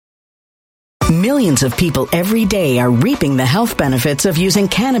Millions of people every day are reaping the health benefits of using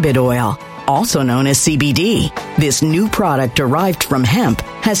cannabis oil, also known as CBD. This new product derived from hemp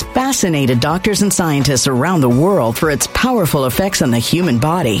has fascinated doctors and scientists around the world for its powerful effects on the human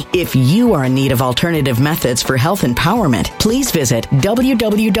body. If you are in need of alternative methods for health empowerment, please visit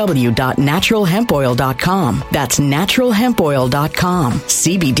www.naturalhempoil.com. That's naturalhempoil.com.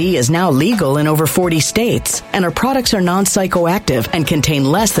 CBD is now legal in over 40 states, and our products are non-psychoactive and contain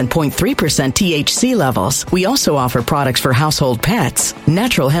less than 0.3% THC levels. We also offer products for household pets.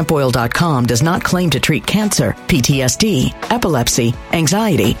 Naturalhempoil.com does not claim to treat cancer, PTSD, epilepsy,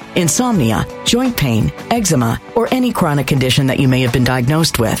 anxiety, insomnia, joint pain, eczema, or any chronic condition that you may have been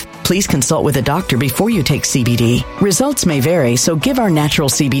diagnosed with. Please consult with a doctor before you take CBD. Results may vary, so give our natural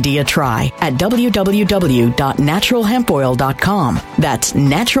CBD a try at www.naturalhempoil.com. That's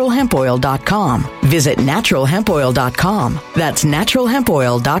naturalhempoil.com. Visit naturalhempoil.com. That's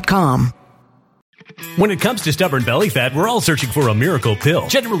naturalhempoil.com. When it comes to stubborn belly fat, we're all searching for a miracle pill.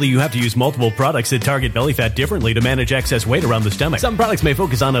 Generally, you have to use multiple products that target belly fat differently to manage excess weight around the stomach. Some products may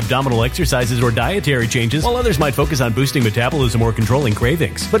focus on abdominal exercises or dietary changes, while others might focus on boosting metabolism or controlling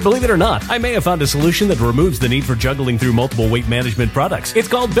cravings. But believe it or not, I may have found a solution that removes the need for juggling through multiple weight management products. It's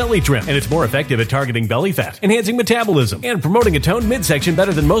called Belly Trim, and it's more effective at targeting belly fat, enhancing metabolism, and promoting a toned midsection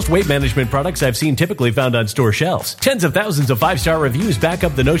better than most weight management products I've seen typically found on store shelves. Tens of thousands of 5-star reviews back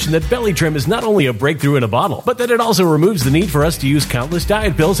up the notion that Belly Trim is not only a breakthrough in a bottle, but that it also removes the need for us to use countless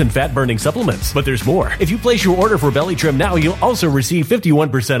diet pills and fat-burning supplements. But there's more. If you place your order for Belly Trim now, you'll also receive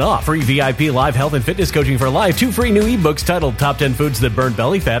 51% off, free VIP live health and fitness coaching for life, 2 free new ebooks titled Top 10 Foods That Burn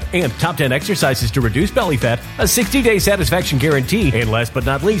Belly Fat and Top 10 Exercises to Reduce Belly Fat, a 60-day satisfaction guarantee, and last but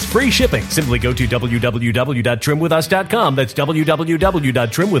not least, free shipping. Simply go to www.trimwithus.com. That's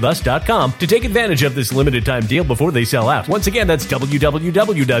www.trimwithus.com to take advantage of this limited time deal before they sell out. Once again, that's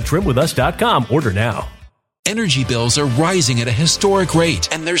www.trimwithus.com. Order now. Energy bills are rising at a historic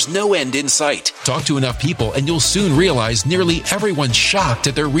rate, and there's no end in sight. Talk to enough people, and you'll soon realize nearly everyone's shocked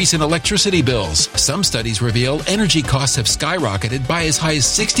at their recent electricity bills. Some studies reveal energy costs have skyrocketed by as high as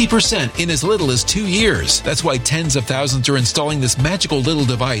 60% in as little as 2 years. That's why tens of thousands are installing this magical little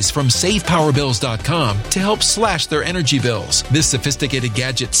device from SavePowerBills.com to help slash their energy bills. This sophisticated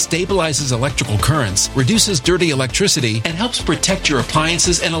gadget stabilizes electrical currents, reduces dirty electricity, and helps protect your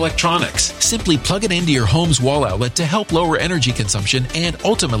appliances and electronics. Simply plug it into your home's wall outlet to help lower energy consumption and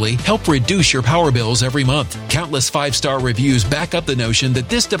ultimately help reduce your power bills every month. Countless 5-star reviews back up the notion that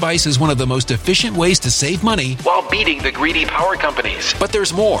this device is one of the most efficient ways to save money while beating the greedy power companies. But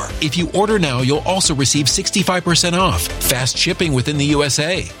there's more. If you order now, you'll also receive 65% off, fast shipping within the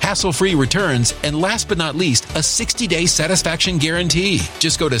USA, hassle-free returns, and last but not least, a 60-day satisfaction guarantee.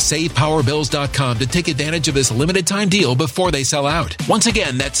 Just go to SavePowerBills.com to take advantage of this limited time deal before they sell out. Once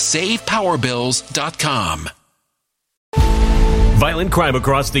again, that's SavePowerBills.com. Violent crime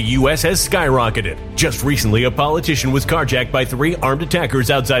across the U.S. has skyrocketed. Just recently, a politician was carjacked by 3 armed attackers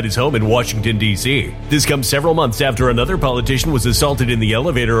outside his home in Washington, D.C. This comes several months after another politician was assaulted in the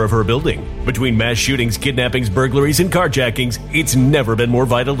elevator of her building. Between mass shootings, kidnappings, burglaries, and carjackings, it's never been more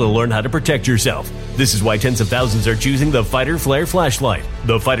vital to learn how to protect yourself. This is why tens of thousands are choosing the Fighter Flare flashlight.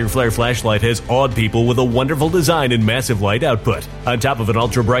 The Fighter Flare flashlight has awed people with a wonderful design and massive light output. On top of an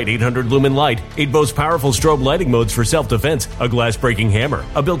ultra-bright 800-lumen light, it boasts powerful strobe lighting modes for self-defense, a glass-breaking hammer,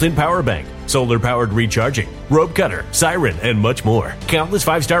 a built-in power bank, solar-powered recharging, rope cutter, siren, and much more. Countless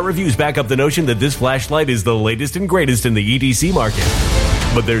 5-star reviews back up the notion that this flashlight is the latest and greatest in the EDC market.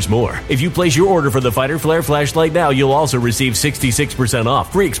 But there's more. If you place your order for the Fighter Flare flashlight now, you'll also receive 66%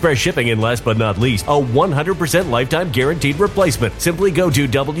 off, free express shipping, and last but not least, a 100% lifetime guaranteed replacement. Simply go to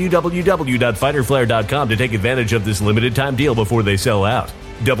www.fighterflare.com to take advantage of this limited time deal before they sell out.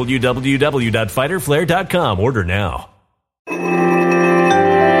 www.fighterflare.com. Order now.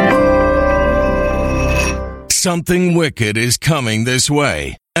 Something wicked is coming this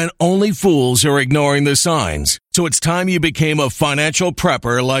way, and only fools are ignoring the signs. So it's time you became a financial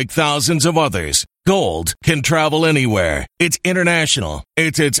prepper like thousands of others. Gold can travel anywhere. It's international.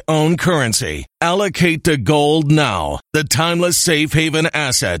 It's its own currency. Allocate to gold now, the timeless safe haven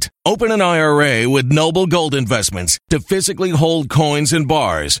asset. Open an IRA with Noble Gold Investments to physically hold coins and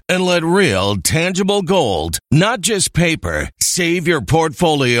bars and let real, tangible gold, not just paper, Save your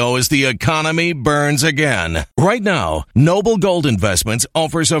portfolio as the economy burns again. Right now, Noble Gold Investments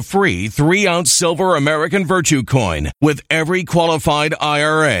offers a free 3-ounce silver American Virtue coin with every qualified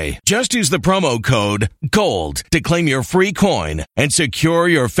IRA. Just use the promo code GOLD to claim your free coin and secure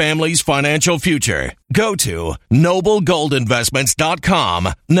your family's financial future. Go to noblegoldinvestments.com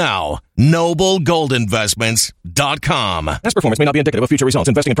now. noblegoldinvestments.com. Past performance may not be indicative of future results.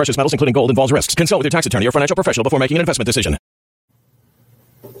 Investing in precious metals, including gold, involves risks. Consult with your tax attorney or financial professional before making an investment decision.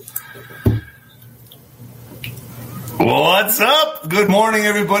 What's up? Good morning,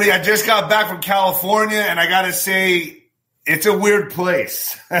 everybody. I just got back from California, and I got to say, it's a weird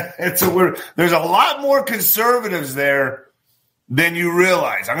place. There's a lot more conservatives there than you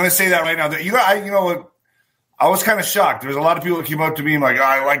realize. I'm going to say that right now. I was kind of shocked. There's a lot of people that came up to me and like,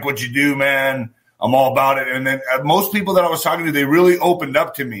 I like what you do, man. I'm all about it. And then most people that I was talking to, they really opened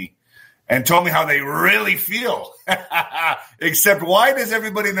up to me and told me how they really feel. Except, why does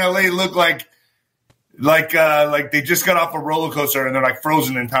everybody in LA look like they just got off a roller coaster and they're like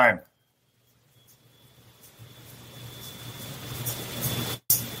frozen in time?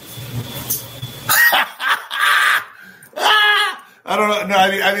 I don't know. No,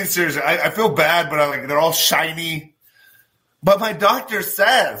 I mean seriously, I feel bad, but they're all shiny. But my doctor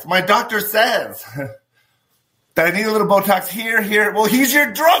says that I need a little Botox here. Well, he's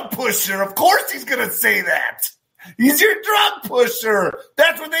your drug pusher. Of course he's going to say that. He's your drug pusher.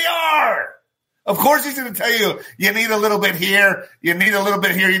 That's what they are. Of course he's going to tell you, you need a little bit here. You need a little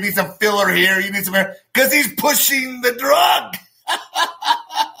bit here. You need some filler here. You need some here. Because he's pushing the drug.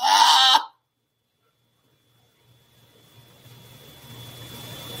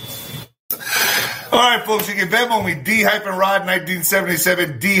 All right, folks, you can Venmo me, D-Rod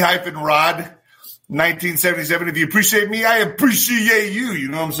 1977, D-Rod 1977. If you appreciate me, I appreciate you. You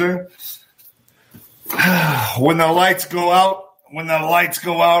know what I'm saying? When the lights go out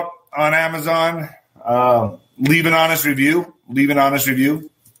on Amazon, leave an honest review.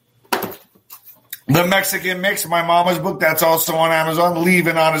 The Mexican Mix, my mama's book, that's also on Amazon. Leave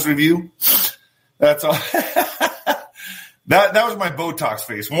an honest review. That's all. That was my Botox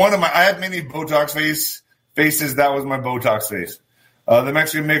face. I had many Botox faces. That was my Botox face. The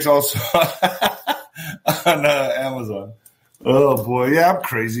Mexican Mix also on Amazon. Oh boy, yeah, I'm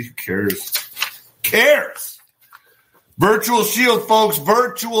crazy. Who cares? Virtual Shield, folks.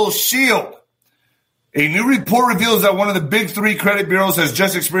 Virtual Shield. A new report reveals that one of the big three credit bureaus has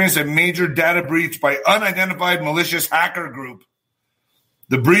just experienced a major data breach by unidentified malicious hacker group.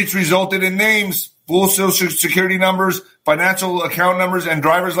 The breach resulted in names, full social security numbers, financial account numbers, and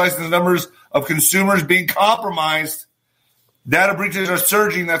driver's license numbers of consumers being compromised. Data breaches are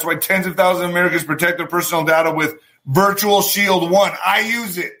surging. That's why tens of thousands of Americans protect their personal data with Virtual Shield One. I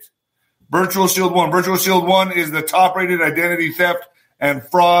use it. Virtual Shield One. Virtual Shield One is the top-rated identity theft and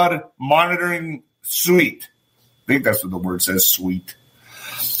fraud monitoring suite. I think that's what the word says, suite.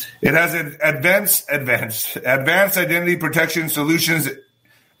 It has advanced identity protection solutions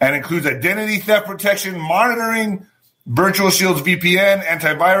and includes identity theft protection, monitoring, Virtual Shield's VPN,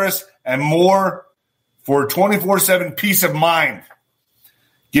 antivirus, and more for 24/7 peace of mind.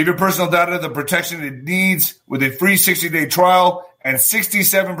 Give your personal data the protection it needs with a free 60-day trial and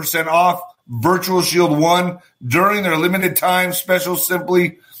 67% off Virtual Shield One during their limited time special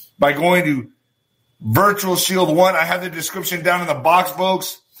simply by going to Virtual Shield One. I have the description down in the box,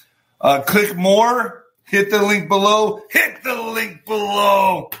 folks. Click more. Hit the link below.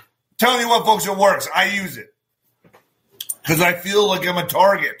 Tell you what, folks, it works. I use it because I feel like I'm a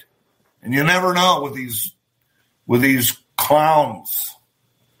target, and you never know with these clowns.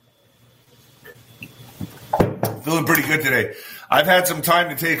 Feeling pretty good today. I've had some time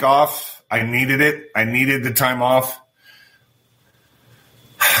to take off. I needed it. I needed the time off.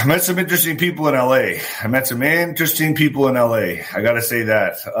 I met some interesting people in LA. I got to say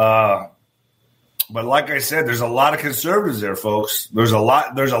that. But like I said, there's a lot of conservatives there, folks. There's a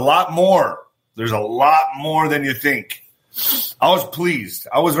lot more. There's a lot more than you think. I was pleased.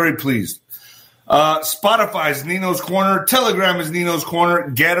 I was very pleased. Spotify's Nino's Corner. Telegram is Nino's Corner.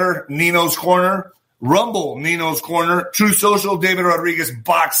 Getter, Nino's Corner. Rumble, Nino's Corner. True Social, David Rodriguez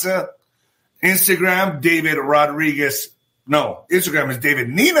Boxer. Instagram, Instagram is David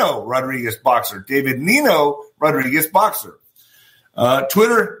Nino Rodriguez Boxer. David Nino Rodriguez Boxer.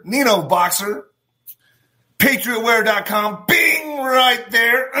 Twitter, Nino Boxer. PatriotWare.com. Bing! Right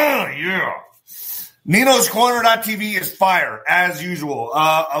there. Yeah. Nino'sCorner.tv is fire, as usual.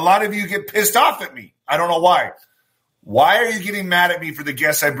 A lot of you get pissed off at me. I don't know why. Why are you getting mad at me for the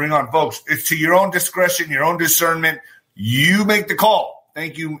guests I bring on, folks? It's to your own discretion, your own discernment. You make the call.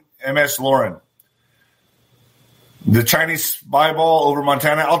 Thank you, MS Lauren. The Chinese spy ball over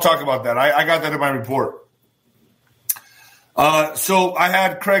Montana. I'll talk about that. I got that in my report. So I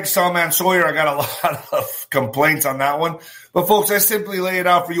had Craig Salman Sawyer. I got a lot of complaints on that one. But, folks, I simply lay it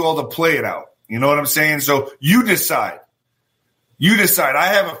out for you all to play it out. You know what I'm saying? So you decide. You decide. I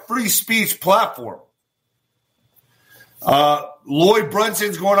have a free speech platform. Lloyd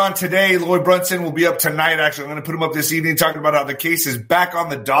Brunson's going on today. Lloyd Brunson will be up tonight, actually. I'm going to put him up this evening talking about how the case is back on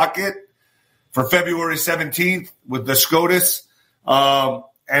the docket for February 17th with the SCOTUS.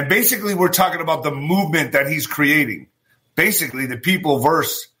 And basically we're talking about the movement that he's creating. Basically the people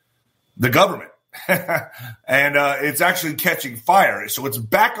versus the government. And it's actually catching fire. So it's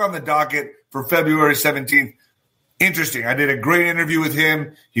back on the docket for February 17th. Interesting. I did a great interview with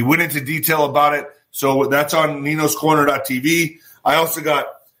him. He went into detail about it. So that's on ninoscorner.tv. I also got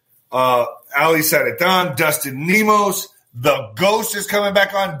Ali Saditan, Dustin Nemos. The Ghost is coming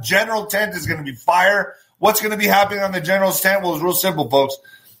back on. General Tent is going to be fire. What's going to be happening on the General's Tent? Well, it's real simple, folks.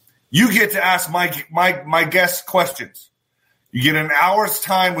 You get to ask my guests questions. You get an hour's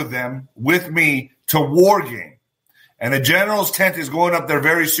time with them, with me, to war game. And the General's Tent is going up there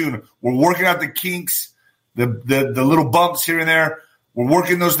very soon. We're working out the kinks, the little bumps here and there. We're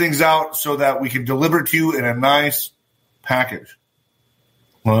working those things out so that we can deliver to you in a nice package.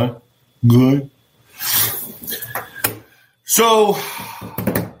 What? Good. So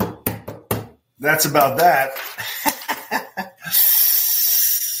that's about that.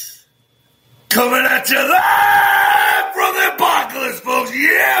 Coming at you live from the apocalypse, folks.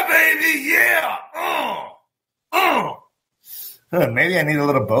 Yeah, baby. Yeah. Maybe I need a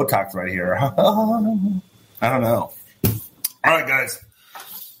little Botox right here. I don't know. All right, guys.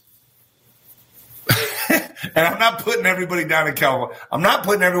 And I'm not putting everybody down in California. I'm not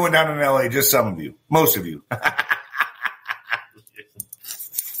putting everyone down in LA, just some of you. Most of you.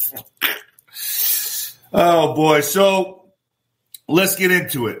 Oh, boy. So let's get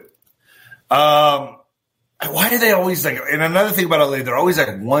into it. Why do they always like, and another thing about LA, they're always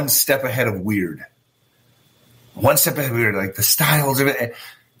like one step ahead of weird. One step ahead of weird, like the styles of it.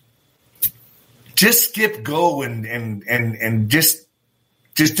 Just skip go and just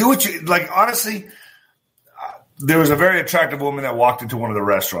do what you like. Honestly, there was a very attractive woman that walked into one of the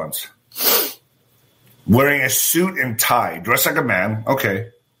restaurants wearing a suit and tie, dressed like a man. Okay.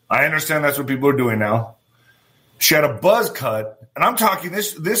 I understand that's what people are doing now. She had a buzz cut, and I'm talking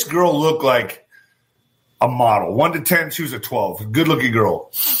this girl looked like a model. 1 to 10, she was a 12. Good looking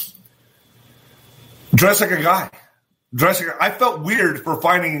girl. Dressed like a guy. I felt weird for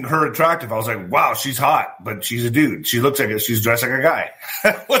finding her attractive. I was like, wow, she's hot, but she's a dude. She looks like she's dressed like a guy.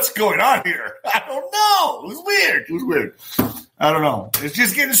 What's going on here? I don't know. It was weird. I don't know. It's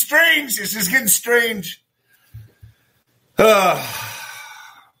just getting strange.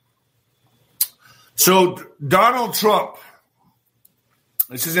 So Donald Trump,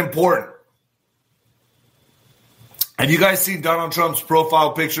 this is important. Have you guys seen Donald Trump's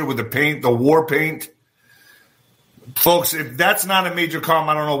profile picture with the paint, the war paint? Folks, if that's not a major calm,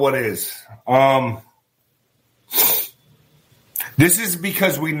 I don't know what is. This is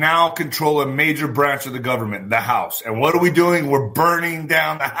because we now control a major branch of the government, the House. And what are we doing? We're burning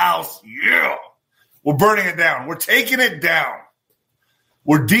down the House. Yeah. We're burning it down. We're taking it down.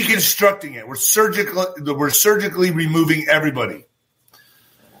 We're deconstructing it. We're surgically removing everybody.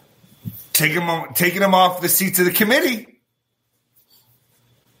 Taking them off the seats of the committee.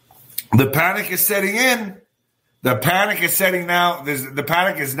 The panic is setting in. The panic is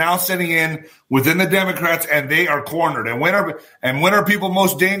now setting in within the Democrats, and they are cornered. And when are people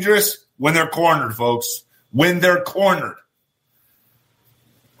most dangerous? When they're cornered, folks. When they're cornered.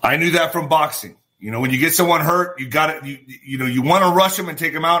 I knew that from boxing. You know, when you get someone hurt, you want to rush them and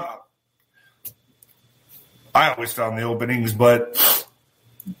take them out. I always found the openings, but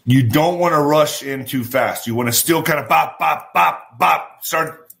you don't want to rush in too fast. You want to still kind of bop, bop, bop, bop,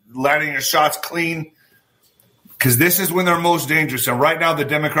 start landing your shots clean. Because this is when they're most dangerous. And right now, the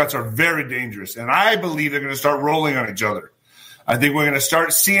Democrats are very dangerous. And I believe they're going to start rolling on each other. I think we're going to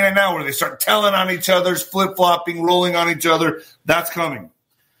start seeing it now where they start telling on each other, flip-flopping, rolling on each other. That's coming.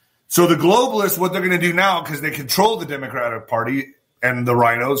 So the globalists, what they're going to do now, because they control the Democratic Party and the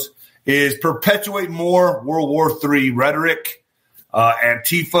rhinos, is perpetuate more World War III rhetoric,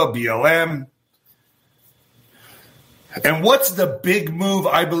 Antifa, BLM. And what's the big move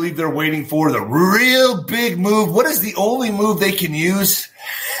I believe they're waiting for? The real big move. What is the only move they can use?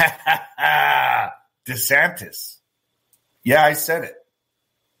 DeSantis. Yeah, I said it.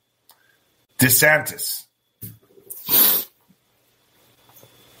 DeSantis.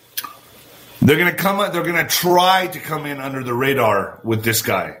 They're going to try to come in under the radar with this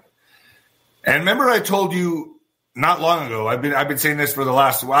guy. And remember I told you not long ago. I've been saying this for the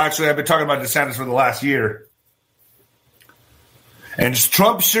last. Well, actually, I've been talking about DeSantis for the last year. And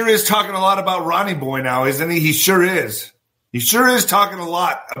Trump sure is talking a lot about Ronnie Boy now, isn't he? He sure is. He sure is talking a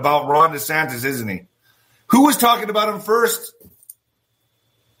lot about Ron DeSantis, isn't he? Who was talking about him first?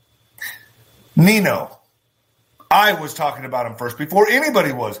 Nino. I was talking about him first before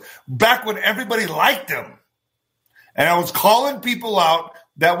anybody was. Back when everybody liked him. And I was calling people out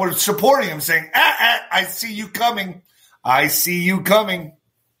that were supporting him, saying, I see you coming. I see you coming.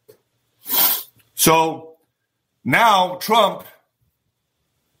 So now Trump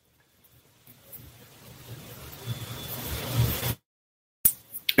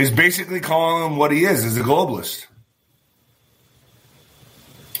is basically calling him what he is a globalist.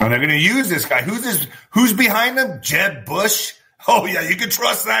 And they're going to use this guy. Who's behind him? Jeb Bush. Oh, yeah, you can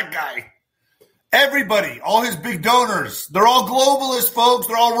trust that guy. Everybody, all his big donors, they're all globalists, folks.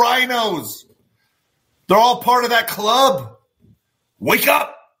 They're all rhinos. They're all part of that club. Wake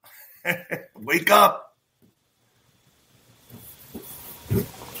up. Wake up.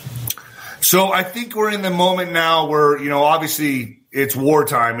 So I think we're in the moment now where, obviously it's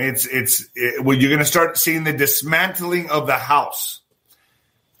wartime. When you're going to start seeing the dismantling of the house.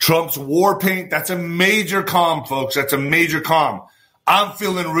 Trump's war paint, that's a major calm, folks. That's a major calm. I'm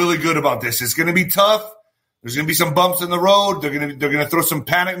feeling really good about this. It's going to be tough. There's going to be some bumps in the road. They're going to throw some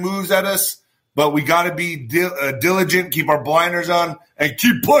panic moves at us, but we got to be diligent, keep our blinders on, and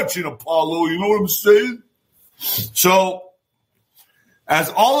keep punching, Apollo. You know what I'm saying? So as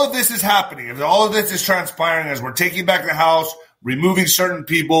all of this is happening, as all of this is transpiring, as we're taking back the house, removing certain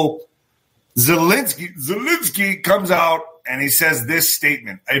people, Zelensky comes out and he says this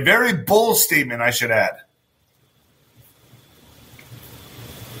statement, a very bold statement, I should add.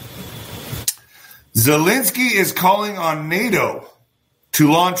 Zelensky is calling on NATO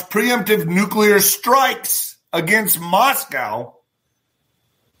to launch preemptive nuclear strikes against Moscow.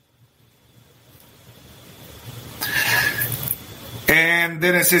 And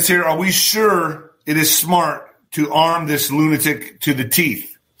then it says here, are we sure it is smart to arm this lunatic to the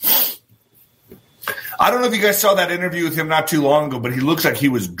teeth? I don't know if you guys saw that interview with him not too long ago, but he looks like he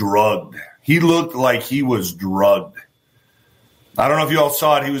was drugged. He looked like he was drugged. I don't know if you all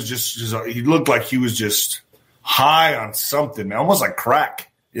saw it. He was he looked like he was just high on something, man, almost like crack.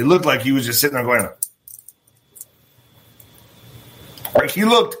 It looked like he was just sitting there going, like he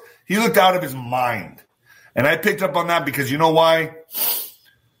looked out of his mind. And I picked up on that because you know why?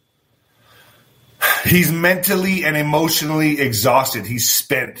 He's mentally and emotionally exhausted. He's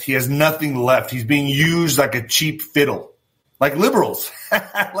spent. He has nothing left. He's being used like a cheap fiddle. Like liberals.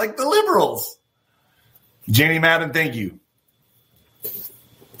 Like the liberals. Janie Madden, thank you.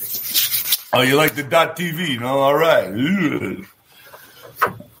 Oh, you like the .tv? No, all right. Ugh.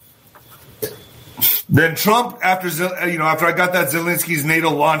 Then Trump, after I got that Zelensky's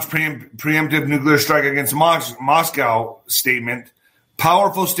NATO launch preemptive nuclear strike against Moscow statement,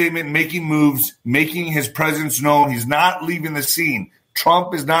 powerful statement, making moves, making his presence known. He's not leaving the scene.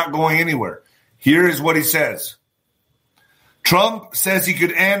 Trump is not going anywhere. Here is what he says. Trump says he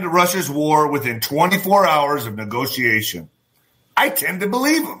could end Russia's war within 24 hours of negotiation. I tend to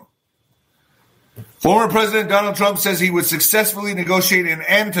believe him. Former President Donald Trump says he would successfully negotiate an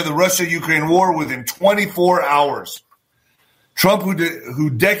end to the Russia-Ukraine war within 24 hours. Trump, who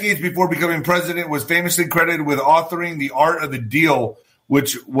decades before becoming president was famously credited with authoring The Art of the Deal,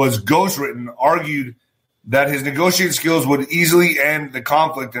 which was ghostwritten, argued that his negotiating skills would easily end the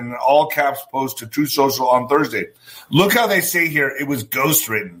conflict, in an all caps post to Truth Social on Thursday. Look how they say here it was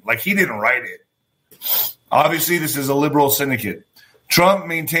ghostwritten, like he didn't write it. Obviously, this is a liberal syndicate. Trump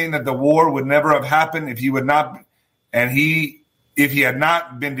maintained that the war would never have happened if he had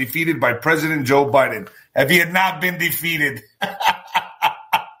not been defeated by President Joe Biden. If he had not been defeated.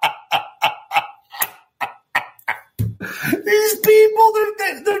 These people,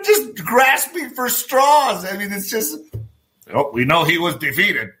 they're just grasping for straws. I mean, it's just, we know he was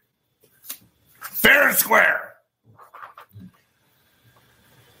defeated. Fair and square.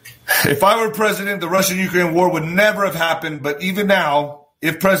 If I were president, the Russian-Ukraine war would never have happened. But even now,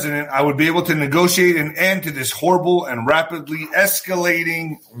 if president, I would be able to negotiate an end to this horrible and rapidly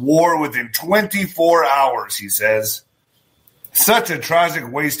escalating war within 24 hours, he says. Such a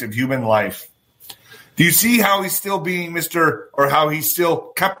tragic waste of human life. Do you see how he's still being how he's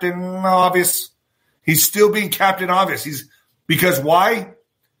still Captain Obvious? He's still being Captain Obvious. Because why?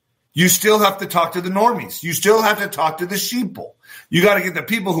 You still have to talk to the normies. You still have to talk to the sheeple. You got to get the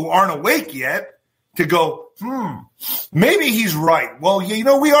people who aren't awake yet to go, maybe he's right. Well,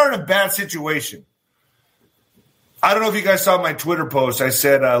 we are in a bad situation. I don't know if you guys saw my Twitter post. I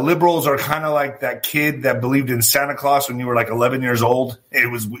said liberals are kind of like that kid that believed in Santa Claus when you were like 11 years old.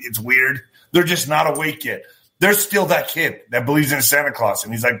 It's weird. They're just not awake yet. They're still that kid that believes in Santa Claus,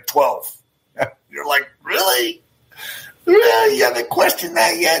 and he's like 12. You're like, really? Really? You haven't questioned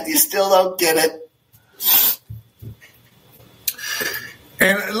that yet? You still don't get it?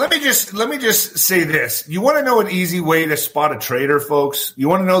 And let me just say this. You want to know an easy way to spot a traitor, folks? You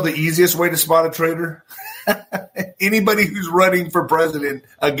want to know the easiest way to spot a traitor? Anybody who's running for president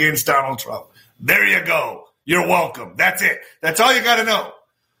against Donald Trump. There you go. You're welcome. That's it. That's all you got to know.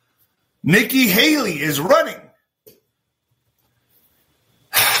 Nikki Haley is running.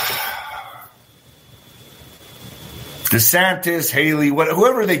 DeSantis, Haley,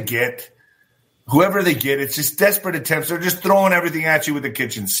 whoever they get, it's just desperate attempts. They're just throwing everything at you with the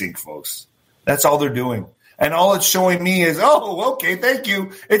kitchen sink, folks. That's all they're doing. And all it's showing me is, oh, okay, thank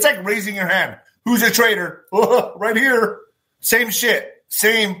you. It's like raising your hand. Who's a traitor? Right here. Same shit.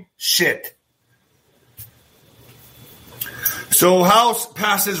 So House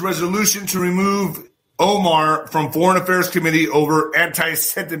passes resolution to remove Omar from Foreign Affairs Committee over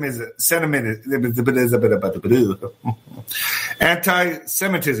anti-Semitism.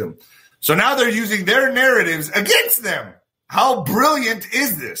 So now they're using their narratives against them. How brilliant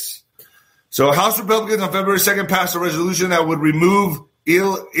is this? So House Republicans on February 2nd passed a resolution that would remove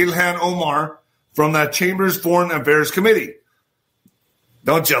Ilhan Omar from that Chamber's Foreign Affairs Committee.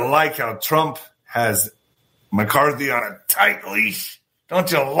 Don't you like how Trump has McCarthy on a tight leash?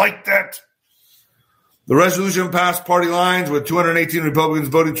 Don't you like that? The resolution passed party lines with 218 Republicans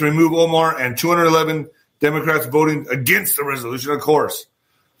voting to remove Omar and 211 Democrats voting against the resolution, of course.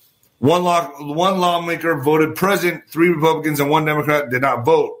 One lawmaker voted present, 3 Republicans and 1 Democrat did not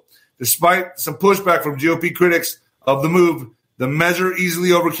vote. Despite some pushback from GOP critics of the move, the measure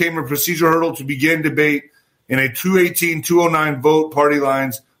easily overcame a procedural hurdle to begin debate in a 218-209 vote party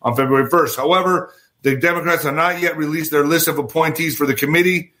lines on February 1st. However, the Democrats have not yet released their list of appointees for the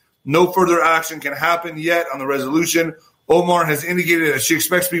committee. No further action can happen yet on the resolution. Omar has indicated that she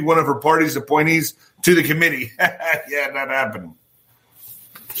expects to be one of her party's appointees to the committee. Yeah, not happening.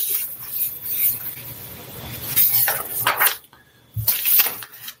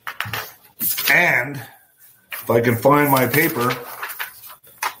 And if I can find my paper,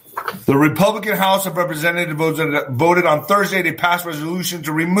 the Republican House of Representatives voted on Thursday to pass resolution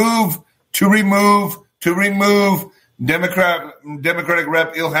to remove Democratic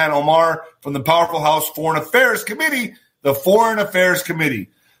Rep. Ilhan Omar from the powerful House Foreign Affairs Committee, the Foreign Affairs Committee.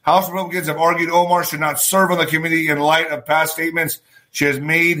 House Republicans have argued Omar should not serve on the committee in light of past statements she has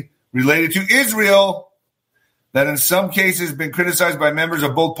made related to Israel that in some cases been criticized by members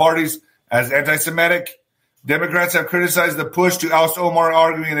of both parties as anti-Semitic. Democrats have criticized the push to oust Omar,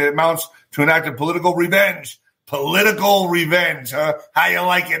 arguing that it amounts to an act of political revenge. Political revenge, huh? How you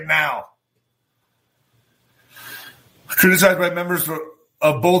like it now? Criticized by members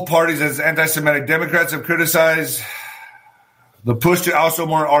of both parties as anti-Semitic. Democrats have criticized the push to oust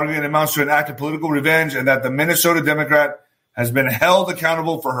Omar, arguing it amounts to an act of political revenge and that the Minnesota Democrat has been held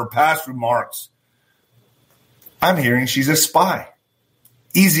accountable for her past remarks. I'm hearing she's a spy.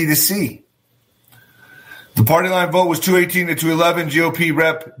 Easy to see. The party line vote was 218 to 211. GOP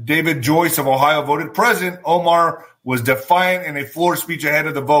Rep. David Joyce of Ohio voted present. Omar was defiant in a floor speech ahead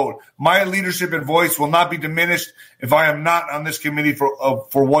of the vote. My leadership and voice will not be diminished if I am not on this committee for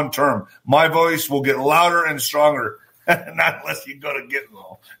one term. My voice will get louder and stronger. Not unless you go to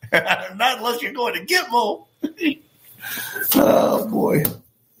Gitmo. Not unless you're going to Gitmo. Oh, boy.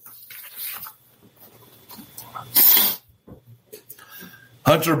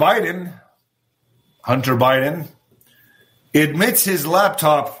 Hunter Biden admits his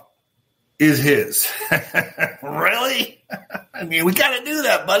laptop is his. Really? I mean, we got to do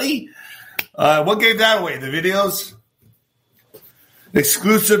that, buddy. What gave that away? The videos?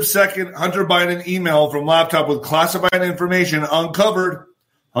 Exclusive second Hunter Biden email from laptop with classified information uncovered.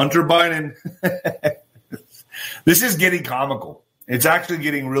 Hunter Biden. This is getting comical. It's actually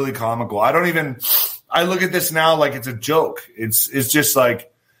getting really comical. I look at this now like it's a joke. It's just like,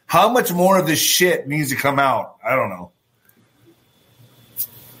 how much more of this shit needs to come out? I don't know.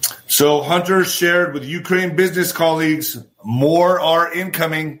 So Hunter shared with Ukraine business colleagues, more are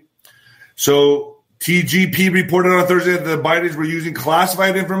incoming. So TGP reported on Thursday that the Bidens were using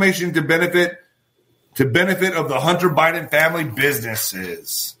classified information to benefit of the Hunter Biden family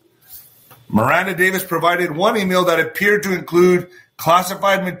businesses. Miranda Davis provided one email that appeared to include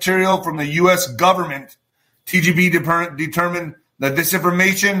classified material from the U.S. government. TGP determined that this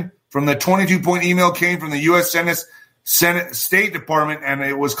information from the 22-point email came from the U.S. Senate State Department, and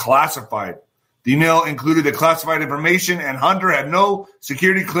it was classified. The email included the classified information, and Hunter had no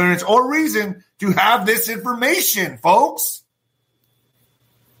security clearance or reason to have this information, folks.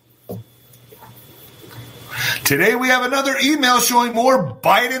 Today we have another email showing more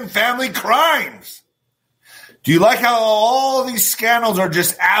Biden family crimes. Do you like how all these scandals are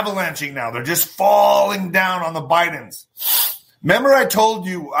just avalanching now? They're just falling down on the Bidens. Remember I told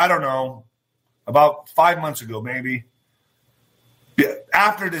you, I don't know, about 5 months ago maybe,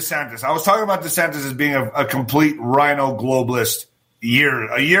 after DeSantis. I was talking about DeSantis as being a complete rhino globalist a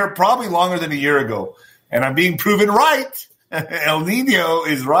year, probably longer than a year ago. And I'm being proven right. El Nino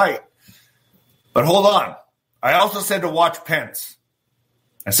is right. But hold on. I also said to watch Pence.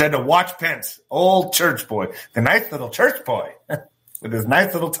 I said to watch Pence, old church boy, the nice little church boy with his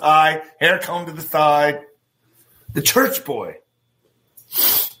nice little tie, hair combed to the side, the church boy.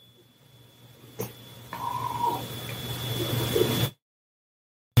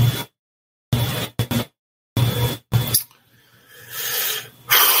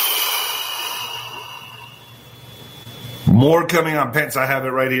 More coming on Pence. I have it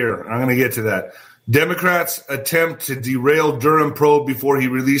right here. I'm going to get to that. Democrats attempt to derail Durham probe before he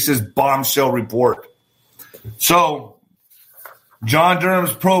releases bombshell report. So, John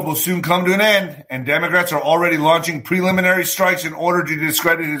Durham's probe will soon come to an end, and Democrats are already launching preliminary strikes in order to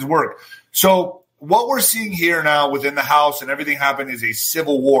discredit his work. So, what we're seeing here now within the House and everything happened is a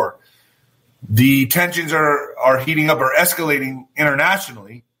civil war. The tensions are heating up or escalating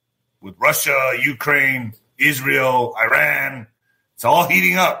internationally with Russia, Ukraine, Israel, Iran. It's all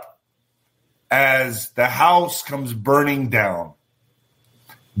heating up as the house comes burning down.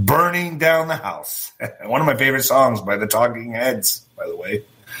 Burning down the house. One of my favorite songs by the Talking Heads, by the way.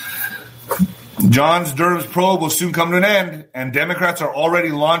 John Durham's probe will soon come to an end, and Democrats are already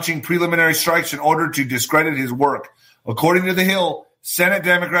launching preliminary strikes in order to discredit his work. According to The Hill, Senate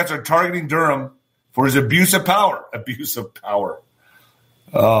Democrats are targeting Durham for his abuse of power. Abuse of power.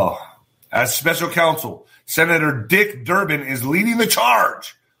 Oh. As special counsel, Senator Dick Durbin is leading the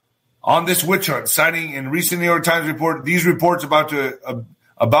charge on this witch hunt, citing in recent New York Times report these reports about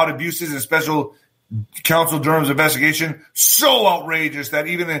abuses in special counsel Durham's investigation so outrageous that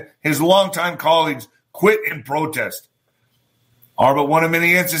even his longtime colleagues quit in protest. Are but one of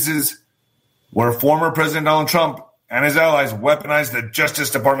many instances where former President Donald Trump and his allies weaponized the Justice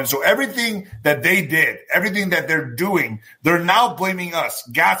Department. So everything that they did, everything that they're doing, they're now blaming us,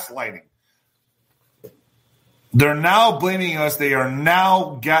 gaslighting. They're now blaming us. They're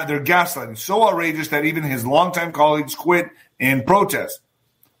gaslighting. So outrageous that even his longtime colleagues quit in protest.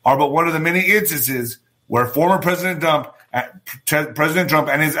 Are but one of the many instances where former President Trump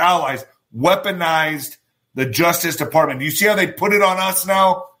and his allies weaponized the Justice Department. Do you see how they put it on us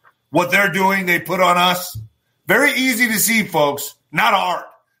now? What they're doing, they put on us. Very easy to see, folks. Not hard.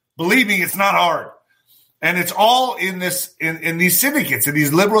 Believe me, it's not hard. And it's all in these syndicates, in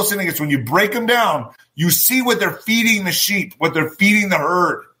these liberal syndicates. When you break them down, you see what they're feeding the sheep, what they're feeding the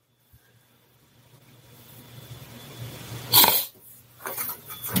herd.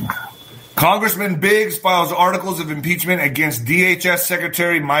 Congressman Biggs files articles of impeachment against DHS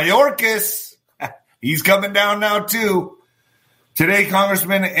Secretary Mayorkas. He's coming down now, too. Today,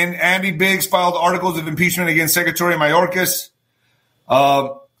 Congressman and Andy Biggs filed articles of impeachment against Secretary Mayorkas.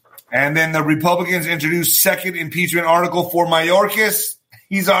 And then the Republicans introduced second impeachment article for Mayorkas.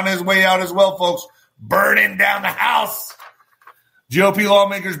 He's on his way out as well, folks. Burning down the House. GOP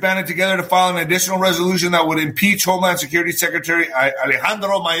lawmakers banded together to file an additional resolution that would impeach Homeland Security Secretary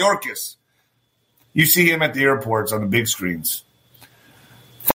Alejandro Mayorkas. You see him at the airports on the big screens.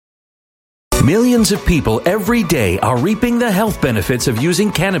 Millions of people every day are reaping the health benefits of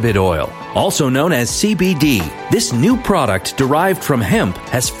using cannabis oil, also known as CBD. This new product derived from hemp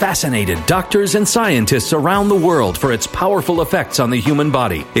has fascinated doctors and scientists around the world for its powerful effects on the human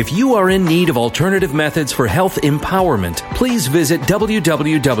body. If you are in need of alternative methods for health empowerment, please visit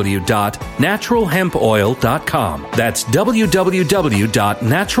www.naturalhempoil.com. That's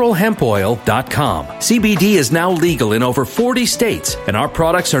www.naturalhempoil.com. CBD is now legal in over 40 states, and our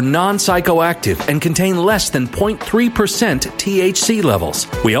products are non-psychoactive and contain less than 0.3% THC levels.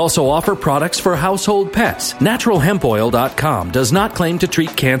 We also offer products for household pets. NaturalHempOil.com does not claim to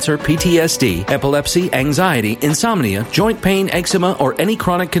treat cancer, PTSD, epilepsy, anxiety, insomnia, joint pain, eczema, or any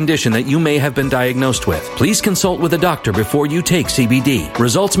chronic condition that you may have been diagnosed with. Please consult with a doctor before you take CBD.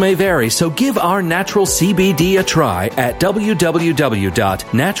 Results may vary, so give our natural CBD a try at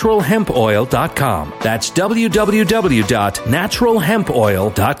www.naturalhempoil.com. That's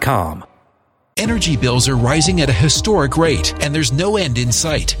www.naturalhempoil.com. Energy bills are rising at a historic rate, and there's no end in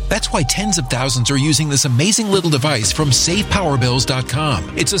sight. That's why tens of thousands are using this amazing little device from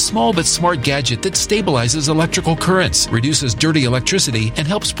SavePowerBills.com. It's a small but smart gadget that stabilizes electrical currents, reduces dirty electricity, and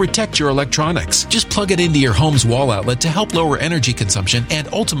helps protect your electronics. Just plug it into your home's wall outlet to help lower energy consumption and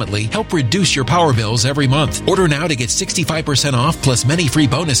ultimately help reduce your power bills every month. Order now to get 65% off plus many free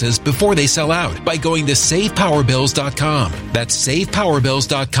bonuses before they sell out by going to SavePowerBills.com. That's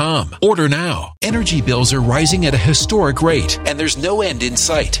SavePowerBills.com. Order now. Energy bills are rising at a historic rate, and there's no end in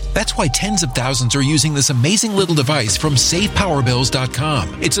sight. That's why tens of thousands are using this amazing little device from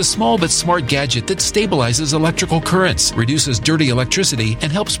SavePowerBills.com. It's a small but smart gadget that stabilizes electrical currents, reduces dirty electricity,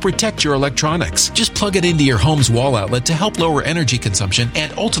 and helps protect your electronics. Just plug it into your home's wall outlet to help lower energy consumption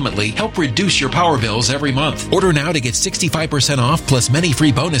and ultimately help reduce your power bills every month. Order now to get 65% off plus many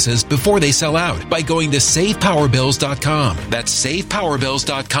free bonuses before they sell out by going to SavePowerBills.com. That's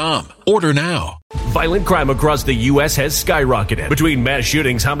SavePowerBills.com. Order now. Violent crime across the U.S. has skyrocketed. Between mass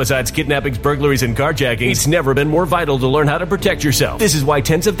shootings, homicides, kidnappings, burglaries, and carjackings, it's never been more vital to learn how to protect yourself. This is why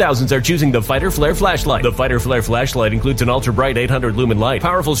tens of thousands are choosing the Fighter Flare flashlight. The Fighter Flare flashlight includes an ultra-bright 800 lumen light,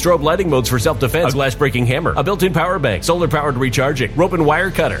 powerful strobe lighting modes for self-defense, a glass-breaking hammer, a built-in power bank, solar-powered recharging, rope and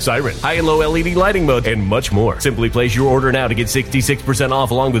wire cutter, siren, high and low LED lighting mode, and much more. Simply place your order now to get 66%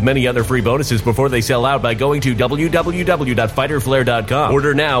 off along with many other free bonuses before they sell out by going to www.fighterflare.com.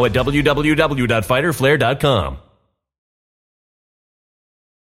 Order now at www.fighterflare.com.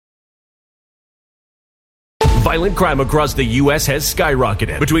 Violent crime across the U.S. has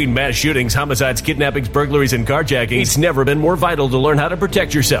skyrocketed. Between mass shootings, homicides, kidnappings, burglaries, and carjackings, it's never been more vital to learn how to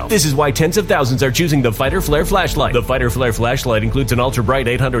protect yourself. This is why tens of thousands are choosing the Fighter Flare flashlight. The Fighter Flare flashlight includes an ultra-bright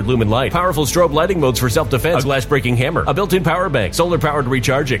 800 lumen light, powerful strobe lighting modes for self-defense, a glass-breaking hammer, a built-in power bank, solar-powered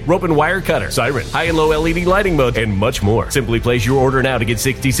recharging, rope and wire cutter, siren, high and low LED lighting mode, and much more. Simply place your order now to get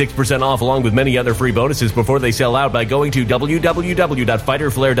 66% off along with many other free bonuses before they sell out by going to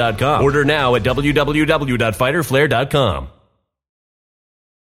www.fighterflare.com. Order now at www.fighterflare.com.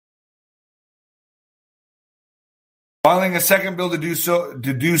 Filing a second bill to do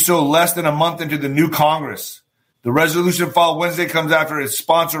so less than a month into the new Congress. The resolution filed Wednesday comes after its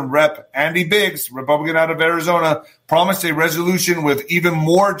sponsor, Rep. Andy Biggs, Republican out of Arizona, promised a resolution with even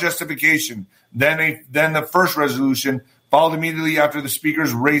more justification than the first resolution filed immediately after the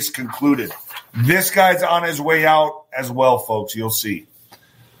Speaker's race concluded. This guy's on his way out as well, folks. You'll see.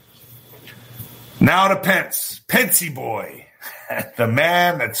 Now to Pence. Pencey boy. The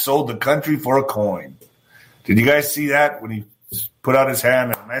man that sold the country for a coin. Did you guys see that when he put out his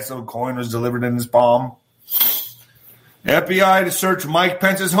hand and a nice little coin was delivered in his palm? FBI to search Mike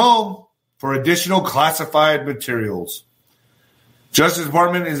Pence's home for additional classified materials. Justice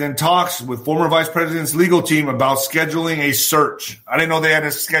Department is in talks with former Vice President's legal team about scheduling a search. I didn't know they had to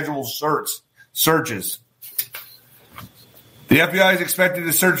schedule searches. The FBI is expected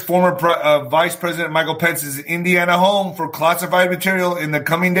to search former Vice President Michael Pence's Indiana home for classified material in the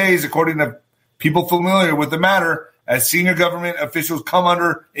coming days, according to people familiar with the matter, as senior government officials come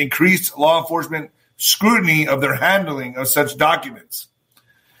under increased law enforcement scrutiny of their handling of such documents.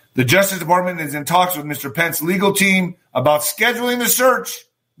 The Justice Department is in talks with Mr. Pence's legal team about scheduling the search,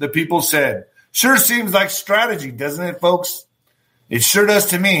 the people said. Sure seems like strategy, doesn't it, folks? It sure does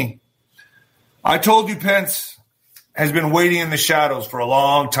to me. I told you Pence has been waiting in the shadows for a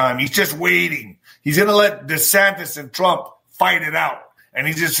long time. He's just waiting. He's going to let DeSantis and Trump fight it out, and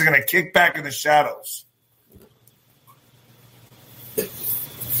he's just going to kick back in the shadows.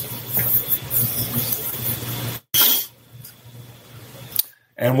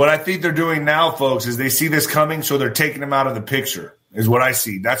 And what I think they're doing now, folks, is they see this coming, so they're taking him out of the picture, is what I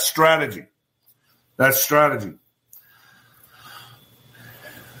see. That's strategy. That's strategy.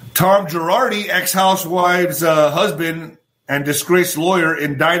 Tom Girardi, ex-housewife's husband and disgraced lawyer,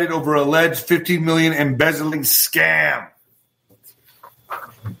 indicted over alleged $15 million embezzling scam.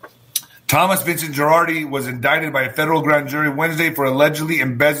 Thomas Vincent Girardi was indicted by a federal grand jury Wednesday for allegedly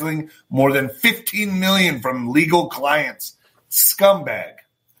embezzling more than $15 million from legal clients. Scumbag.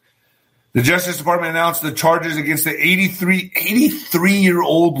 The Justice Department announced the charges against the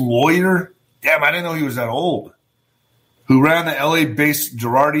 83-year-old lawyer. Damn, I didn't know he was that old. Who ran the LA-based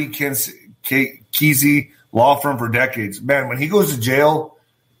Girardi Kesey law firm for decades. Man, when he goes to jail,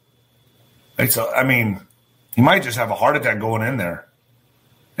 he might just have a heart attack going in there.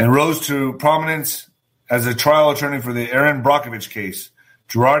 And rose to prominence as a trial attorney for the Aaron Brockovich case.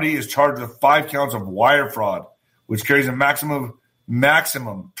 Girardi is charged with 5 counts of wire fraud, which carries a maximum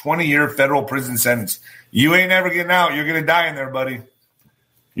 20-year federal prison sentence. You ain't ever getting out. You're going to die in there, buddy.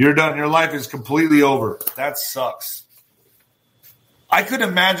 You're done. Your life is completely over. That sucks. I could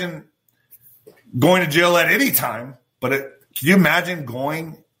imagine going to jail at any time. But can you imagine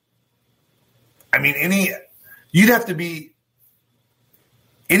going? I mean, you'd have to be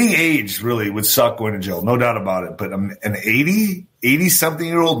any age really would suck going to jail, no doubt about it. But an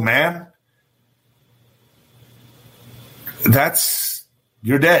 80-something-year-old man,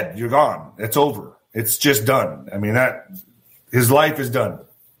 you're dead. You're gone. It's over. It's just done. I mean, his life is done.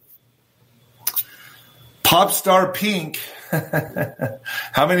 Pop star Pink.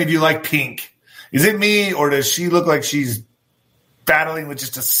 How many of you like Pink? Is it me, or does she look like she's battling with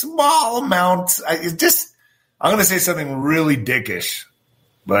just a small amount? I'm going to say something really dickish,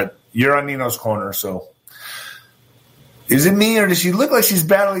 but you're on Nino's corner, so. Is it me, or does she look like she's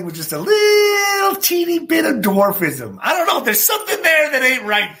battling with just a little teeny bit of dwarfism? I don't know. There's something there that ain't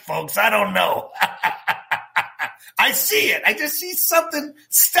right, folks. I don't know. I see it. I just see something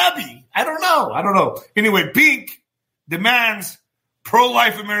stubby. I don't know. Anyway, Pink demands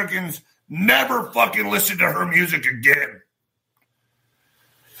pro-life Americans never fucking listen to her music again.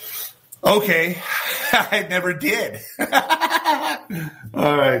 Okay. I never did.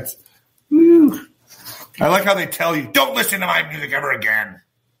 All right. Woo. I like how they tell you, don't listen to my music ever again.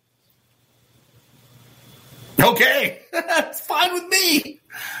 Okay. It's fine with me.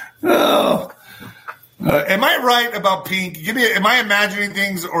 Oh. Am I right about Pink? Am I imagining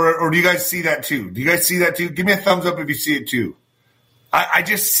things, or do you guys see that too? Do you guys see that too? Give me a thumbs up if you see it too. I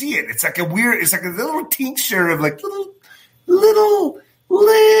just see it. It's like a little tincture of like little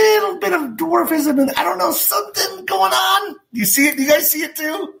bit of dwarfism, and I don't know, something going on. Do you see it? Do you guys see it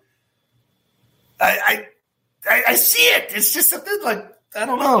too? I see it. It's just something like, I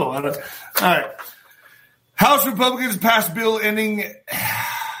don't know. All right. House Republicans passed bill ending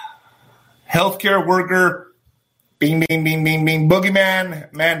healthcare worker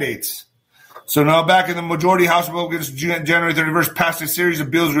boogeyman mandates. So now back in the majority, House Republicans January 31st passed a series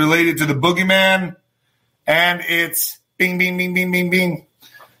of bills related to the boogeyman, and it's bing. The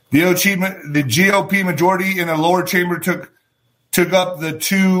GOP majority in the lower chamber took up the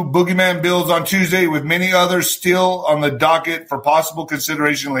two boogeyman bills on Tuesday, with many others still on the docket for possible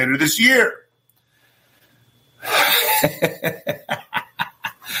consideration later this year.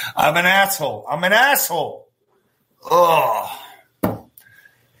 I'm an asshole. Oh,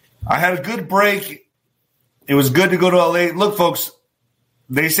 I had a good break. It was good to go to LA. Look, folks,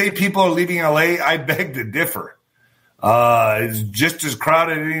 they say people are leaving LA. I beg to differ. It's just as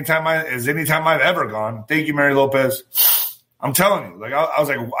crowded as any time I've ever gone. Thank you, Mary Lopez. I'm telling you, like I was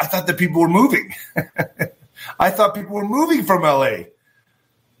like, I thought that people were moving. I thought people were moving from LA.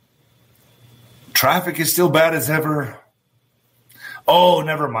 Traffic is still bad as ever. Oh,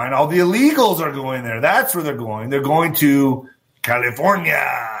 never mind. All the illegals are going there. That's where they're going. They're going to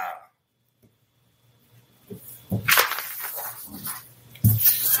California.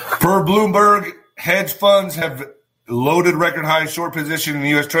 Per Bloomberg, hedge funds have loaded record high short position in the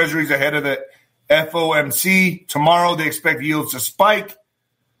U.S. Treasuries ahead of the FOMC. Tomorrow, they expect yields to spike,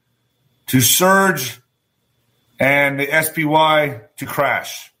 to surge, and the SPY to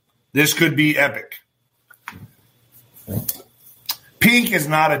crash. This could be epic. Pink is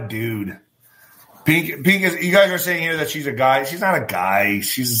not a dude. Pink is. You guys are saying here that she's a guy. She's not a guy.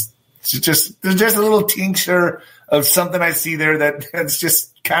 She's just. There's just a little tincture of something I see there that's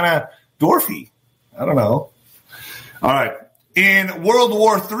just kind of dwarfy. I don't know. All right. In World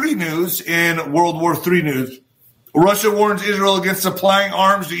War III news, Russia warns Israel against supplying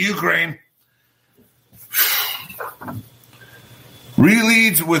arms to Ukraine.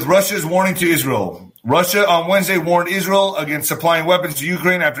 Re-leads with Russia's warning to Israel. Russia on Wednesday warned Israel against supplying weapons to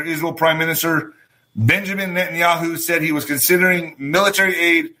Ukraine after Israel Prime Minister Benjamin Netanyahu said he was considering military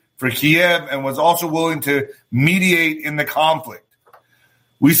aid for Kiev and was also willing to mediate in the conflict.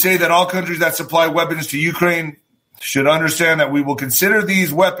 We say that all countries that supply weapons to Ukraine should understand that we will consider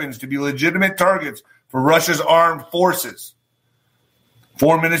these weapons to be legitimate targets for Russia's armed forces.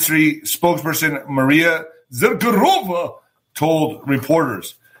 Foreign Ministry spokesperson Maria Zakharova told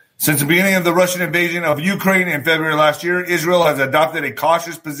reporters. Since the beginning of the Russian invasion of Ukraine in February last year, Israel has adopted a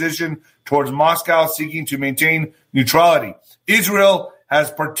cautious position towards Moscow, seeking to maintain neutrality. Israel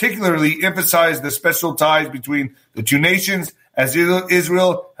has particularly emphasized the special ties between the two nations, as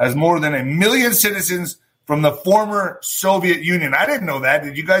Israel has more than 1 million citizens from the former Soviet Union. I didn't know that.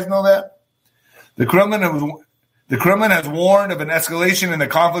 Did you guys know that? The Kremlin has warned of an escalation in the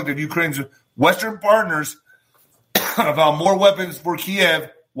conflict of Ukraine's Western partners about more weapons for Kiev.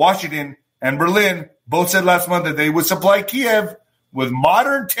 Washington and Berlin both said last month that they would supply Kiev with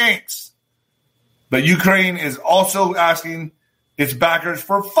modern tanks. But Ukraine is also asking its backers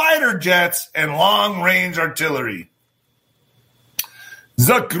for fighter jets and long-range artillery.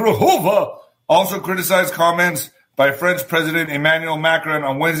 Zakharova also criticized comments by French President Emmanuel Macron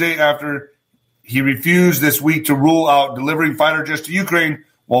on Wednesday after he refused this week to rule out delivering fighter jets to Ukraine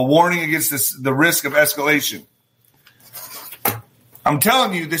while warning against the risk of escalation. I'm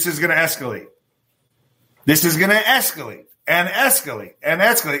telling you, this is going to escalate. This is going to escalate and escalate and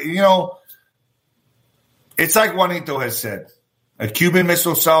escalate. You know, it's like Juanito has said, a Cuban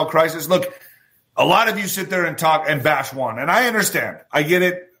Missile Style crisis. Look, a lot of you sit there and talk and bash Juan, and I understand. I get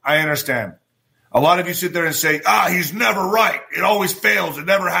it. I understand. A lot of you sit there and say, he's never right. It always fails. It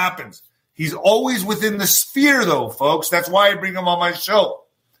never happens. He's always within the sphere, though, folks. That's why I bring him on my show.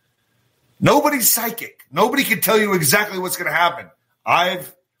 Nobody's psychic. Nobody can tell you exactly what's going to happen.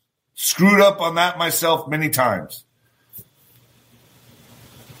 I've screwed up on that myself many times.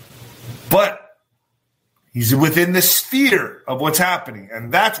 But he's within the sphere of what's happening,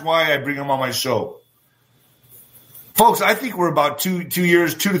 and that's why I bring him on my show. Folks, I think we're about 2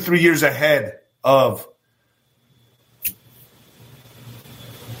 to 3 years ahead of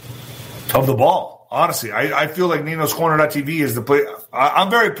the ball. Honestly, I feel like Nino's Corner.tv is the place. I'm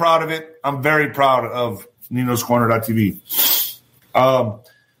very proud of it. I'm very proud of Nino's Corner.tv. How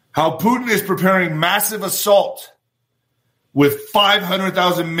Putin is preparing massive assault with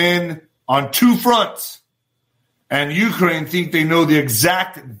 500,000 men on 2 fronts, and Ukraine think they know the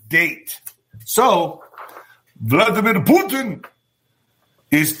exact date. So, Vladimir Putin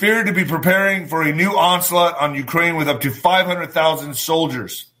is feared to be preparing for a new onslaught on Ukraine with up to 500,000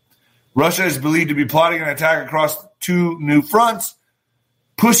 soldiers. Russia is believed to be plotting an attack across 2 new fronts,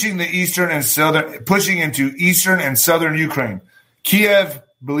 pushing into eastern and southern Ukraine. Kiev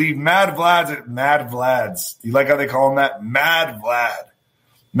believe Mad Vlad's. Do you like how they call him that? Mad Vlad.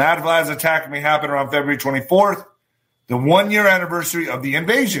 Mad Vlad's attack may happen around February 24th, the 1-year anniversary of the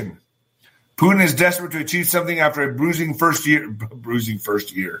invasion. Putin is desperate to achieve something after a bruising first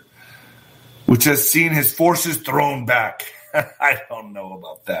year, which has seen his forces thrown back. I don't know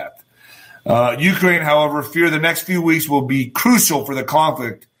about that. Ukraine, however, fear the next few weeks will be crucial for the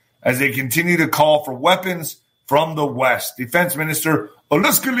conflict as they continue to call for weapons from the West. Defense Minister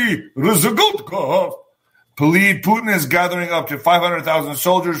Oleksiy Reznikov believed Putin is gathering up to 500,000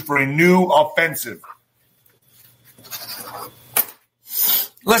 soldiers for a new offensive.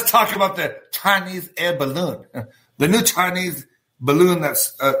 Let's talk about the Chinese air balloon. The new Chinese balloon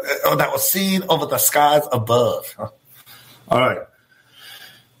that was seen over the skies above. All right.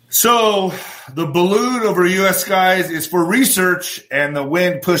 So the balloon over U.S. skies is for research, and the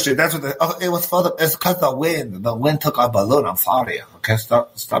wind pushed it. That's what it was for. It's because the wind. The wind took our balloon. I'm sorry. Okay,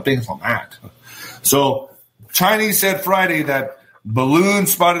 stop being so mad. So Chinese said Friday that balloon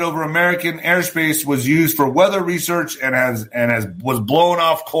spotted over American airspace was used for weather research and was blown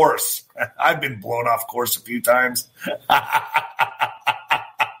off course. I've been blown off course a few times.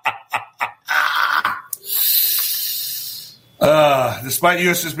 Despite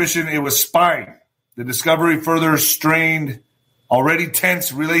U.S. suspicion, it was spying. The discovery further strained already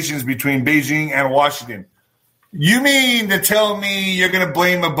tense relations between Beijing and Washington. You mean to tell me you're going to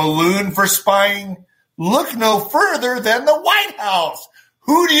blame a balloon for spying? Look no further than the White House.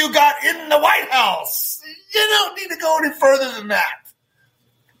 Who do you got in the White House? You don't need to go any further than that.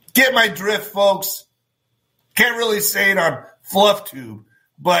 Get my drift, folks. Can't really say it on FluffTube,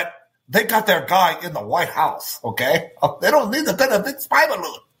 but they got their guy in the White House, okay? They don't need to put a big spy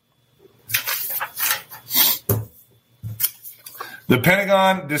balloon. The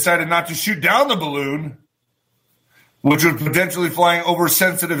Pentagon decided not to shoot down the balloon, which was potentially flying over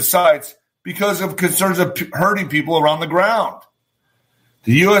sensitive sites, because of concerns of hurting people around the ground.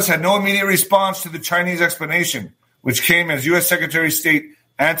 The U.S. had no immediate response to the Chinese explanation, which came as U.S. Secretary of State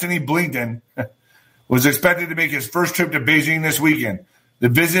Antony Blinken was expected to make his first trip to Beijing this weekend. The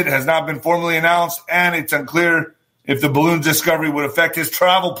visit has not been formally announced, and it's unclear if the balloon discovery would affect his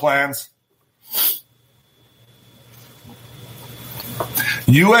travel plans.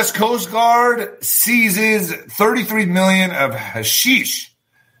 U.S. Coast Guard seizes 33 million of hashish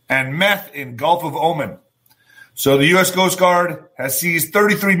and meth in Gulf of Oman. So the U.S. Coast Guard has seized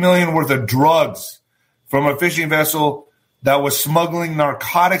 33 million worth of drugs from a fishing vessel that was smuggling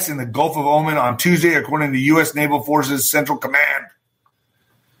narcotics in the Gulf of Oman on Tuesday, according to U.S. Naval Forces Central Command.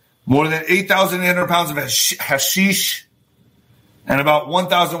 More than 8,800 pounds of hashish and about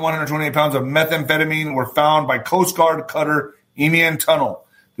 1,128 pounds of methamphetamine were found by Coast Guard cutter Emian Tunnel.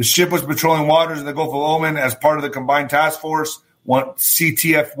 The ship was patrolling waters in the Gulf of Oman as part of the Combined Task Force,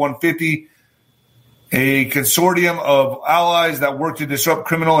 CTF-150, a consortium of allies that work to disrupt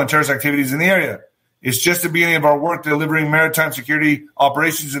criminal and terrorist activities in the area. It's just the beginning of our work delivering maritime security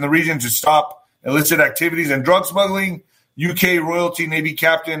operations in the region to stop illicit activities and drug smuggling. UK Royalty Navy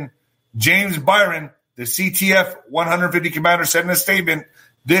Captain James Byron, the CTF 150 commander, said in a statement,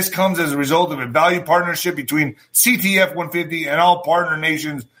 "This comes as a result of a valued partnership between CTF 150 and all partner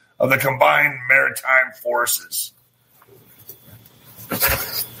nations of the Combined Maritime Forces."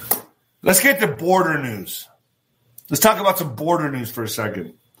 Let's get to border news. Let's talk about some border news for a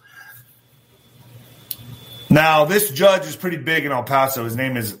second. Now, this judge is pretty big in El Paso. His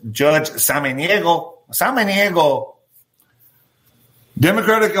name is Judge Samaniego.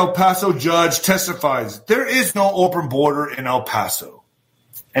 Democratic El Paso judge testifies, there is no open border in El Paso.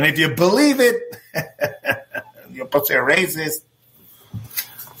 And if you believe it, you're supposed to be racist.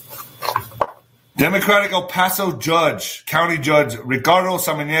 Democratic El Paso County Judge Ricardo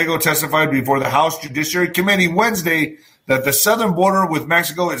Samaniego testified before the House Judiciary Committee Wednesday that the southern border with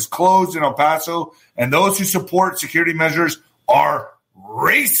Mexico is closed in El Paso, and those who support security measures are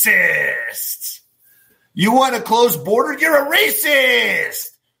racist. You want a closed border? You're a racist.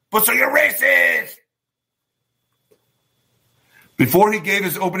 But so you're racist. Before he gave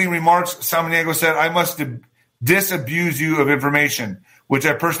his opening remarks, Samaniego said, "I must disabuse you of information, which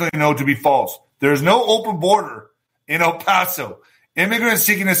I personally know to be false. There is no open border in El Paso. Immigrants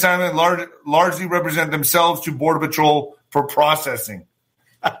seeking asylum largely represent themselves to Border Patrol for processing."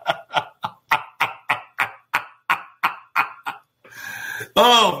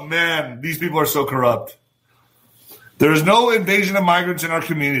 Oh, man, these people are so corrupt. There is no invasion of migrants in our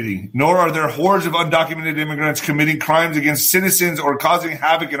community, nor are there hordes of undocumented immigrants committing crimes against citizens or causing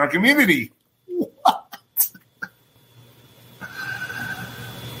havoc in our community. What?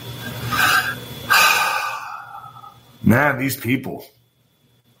 Man, these people.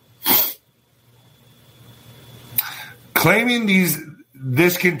 Claiming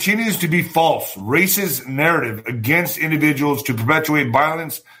this continues to be false, racist narrative against individuals to perpetuate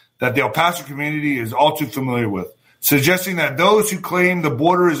violence that the El Paso community is all too familiar with, suggesting that those who claim the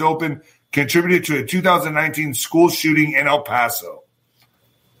border is open contributed to a 2019 school shooting in El Paso.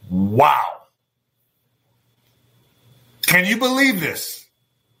 Wow. Can you believe this?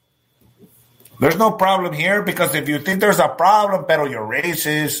 There's no problem here because if you think there's a problem, pero you're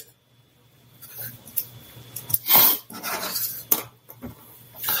racist.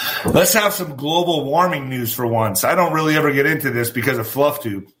 Let's have some global warming news for once. I don't really ever get into this because of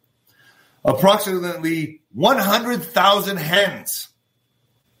FluffTube. Approximately 100,000 hens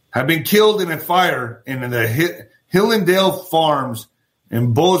have been killed in a fire in the Hillendale Farms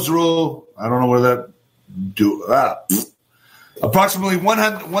in Bozrah. I don't know where that. Approximately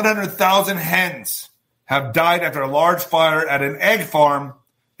 100,000 hens have died after a large fire at an egg farm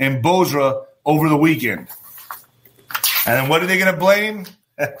in Bozrah over the weekend. And what are they going to blame?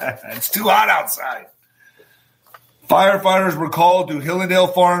 It's too hot outside. Firefighters were called to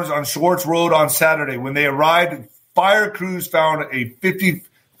Hillendale Farms on Schwartz Road on Saturday. When they arrived, fire crews found a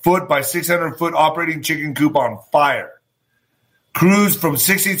 50-foot by 600-foot operating chicken coop on fire. Crews from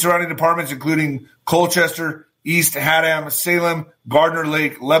 16 surrounding departments, including Colchester, East Haddam, Salem, Gardner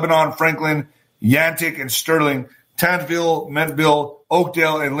Lake, Lebanon, Franklin, Yantic, and Sterling, Tanville, Mentville,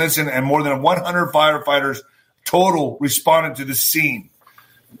 Oakdale, and Linson, and more than 100 firefighters total responded to the scene.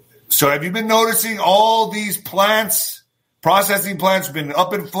 So have you been noticing all these plants, processing plants, been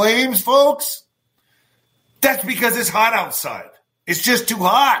up in flames, folks? That's because it's hot outside. It's just too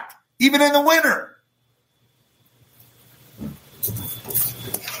hot, even in the winter.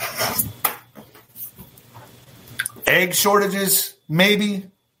 Egg shortages, maybe.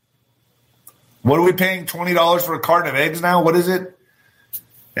 What are we paying, $20 for a carton of eggs now? What is it?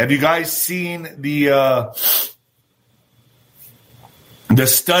 Have you guys seen the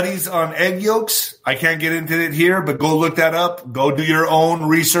studies on egg yolks? I can't get into it here, but go look that up. Go do your own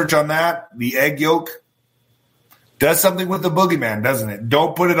research on that. The egg yolk does something with the boogeyman, doesn't it?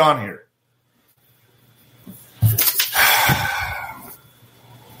 Don't put it on here.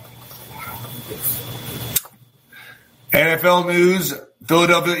 NFL news,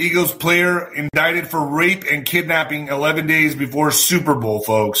 Philadelphia Eagles player indicted for rape and kidnapping 11 days before Super Bowl,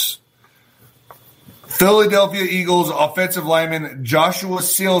 folks. Philadelphia Eagles offensive lineman Joshua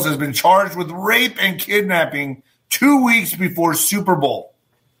Sills has been charged with rape and kidnapping 2 weeks before Super Bowl.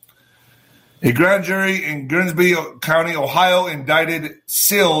 A grand jury in Guernsey County, Ohio, indicted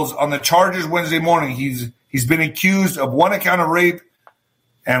Sills on the charges Wednesday morning. He's been accused of one count of rape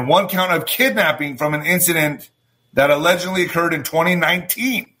and one count of kidnapping from an incident that allegedly occurred in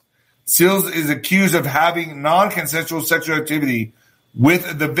 2019. Sills is accused of having non-consensual sexual activity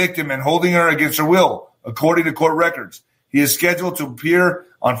with the victim and holding her against her will, according to court records. He is scheduled to appear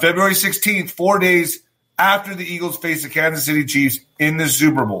on February 16th, 4 days after the Eagles face the Kansas City Chiefs in the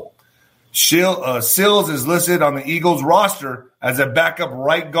Super Bowl. Sills is listed on the Eagles roster as a backup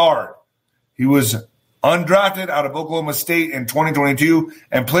right guard. He was undrafted out of Oklahoma State in 2022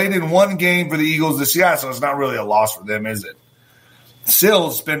 and played in one game for the Eagles this year, so it's not really a loss for them, is it?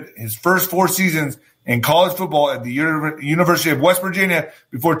 Sills spent his first 4 seasons in college football at the University of West Virginia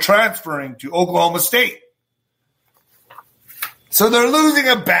before transferring to Oklahoma State. So they're losing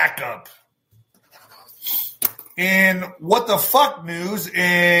a backup. In what the fuck news, how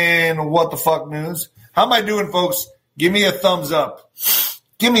am I doing, folks? Give me a thumbs up.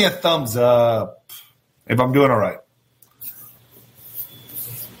 Give me a thumbs up if I'm doing all right.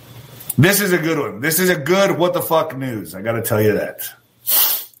 This is a good one. This is a good what the fuck news. I got to tell you that.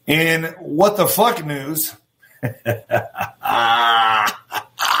 In what the fuck news,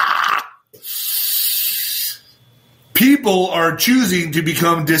 people are choosing to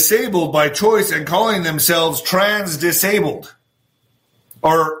become disabled by choice and calling themselves trans-disabled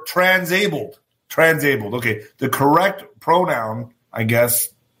or transabled. Transabled. Okay, the correct pronoun, I guess,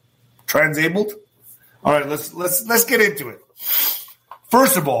 transabled. All right, let's get into it.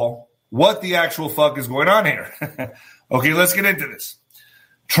 First of all, what the actual fuck is going on here? Okay, let's get into this.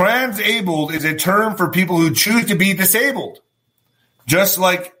 Transabled is a term for people who choose to be disabled. Just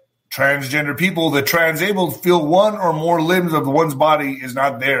like transgender people, the transabled feel one or more limbs of one's body is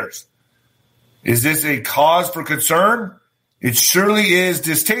not theirs. Is this a cause for concern? It surely is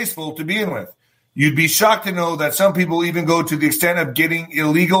distasteful to begin with. You'd be shocked to know that some people even go to the extent of getting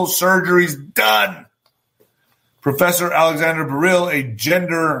illegal surgeries done. Professor Alexander Burrill, a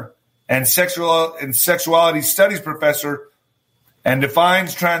gender and sexuality studies professor, and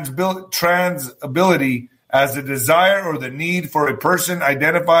defines transability as the desire or the need for a person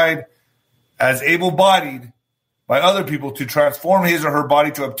identified as able-bodied by other people to transform his or her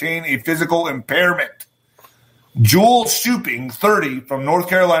body to obtain a physical impairment. Jewel Shuping, 30, from North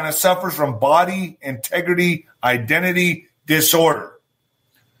Carolina, suffers from body integrity identity disorder.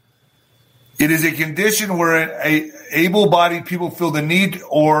 It is a condition where able-bodied people feel the need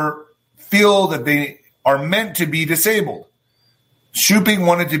or feel that they are meant to be disabled. Shuping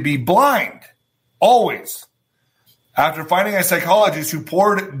wanted to be blind, always. After finding a psychologist who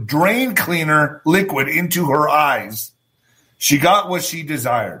poured drain cleaner liquid into her eyes, she got what she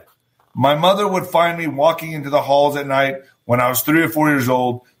desired. My mother would find me walking into the halls at night when I was 3 or 4 years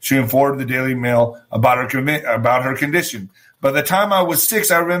old. She informed the Daily Mail about her condition. By the time I was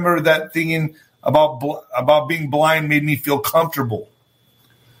 6, I remember that thinking about being blind made me feel comfortable.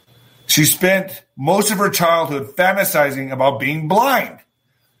 She spent most of her childhood fantasizing about being blind.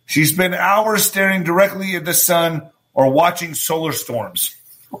 She spent hours staring directly at the sun or watching solar storms.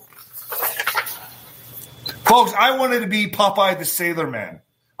 Folks, I wanted to be Popeye the Sailor Man.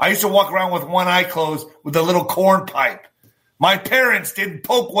 I used to walk around with one eye closed with a little corn pipe. My parents didn't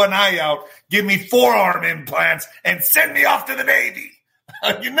poke one eye out, give me forearm implants, and send me off to the Navy.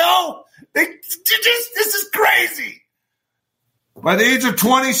 This is crazy. By the age of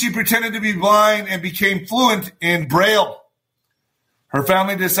 20, she pretended to be blind and became fluent in Braille. Her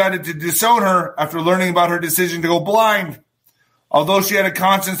family decided to disown her after learning about her decision to go blind, although she had a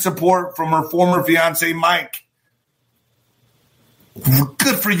constant support from her former fiancé, Mike.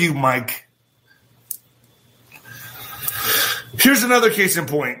 Good for you, Mike. Here's another case in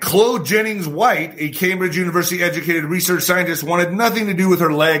point. Chloe Jennings White, a Cambridge University-educated research scientist, wanted nothing to do with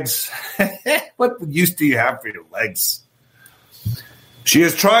her legs. What use do you have for your legs? She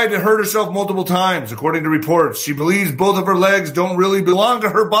has tried to hurt herself multiple times, according to reports. She believes both of her legs don't really belong to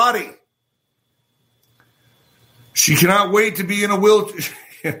her body. She cannot wait to be in a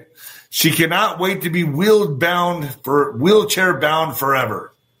wheelchair. She cannot wait to be wheelchair bound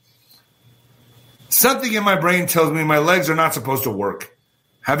forever. Something in my brain tells me my legs are not supposed to work.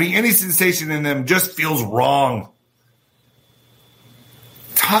 Having any sensation in them just feels wrong.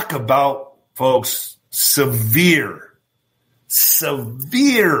 Talk about, folks, severe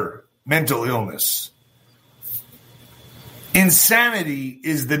mental illness. Insanity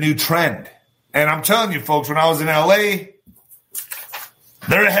is the new trend. And I'm telling you, folks, when I was in LA,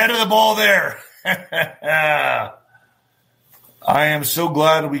 they're ahead of the ball there. I am so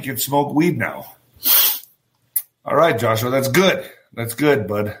glad we can smoke weed now. All right, Joshua, that's good. That's good,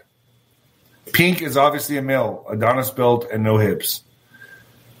 bud. Pink is obviously a male, Adonis belt and no hips.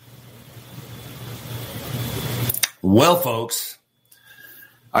 Well, folks,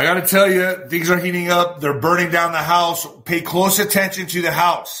 I got to tell you, things are heating up. They're burning down the house. Pay close attention to the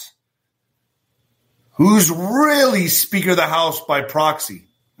house. Who's really Speaker of the House by proxy?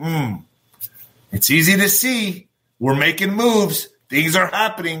 It's easy to see. We're making moves. Things are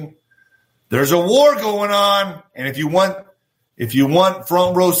happening. There's a war going on. And if you want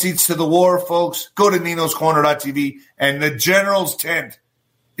front row seats to the war, folks, go to ninoscorner.tv and the general's tent.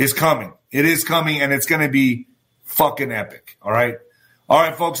 is coming. It is coming, and it's going to be fucking epic. All right,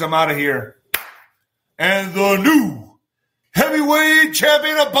 folks, I'm out of here. And the new heavyweight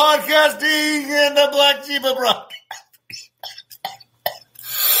champion of podcasting and the Black Sheep of Rock.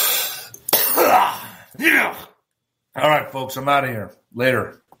 Yeah. All right, folks, I'm out of here.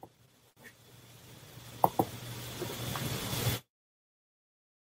 Later.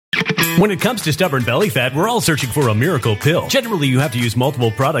 When it comes to stubborn belly fat, we're all searching for a miracle pill. Generally, you have to use multiple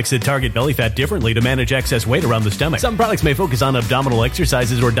products that target belly fat differently to manage excess weight around the stomach. Some products may focus on abdominal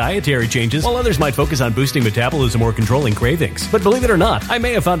exercises or dietary changes, while others might focus on boosting metabolism or controlling cravings. But believe it or not, I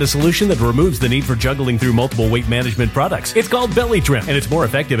may have found a solution that removes the need for juggling through multiple weight management products. It's called Belly Trim, and it's more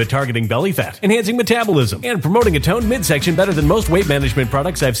effective at targeting belly fat, enhancing metabolism, and promoting a toned midsection better than most weight management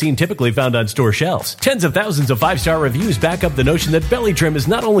products I've seen typically found on store shelves. Tens of thousands of 5-star reviews back up the notion that Belly Trim is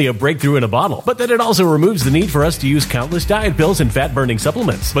not only a breakthrough in a bottle, but that it also removes the need for us to use countless diet pills and fat-burning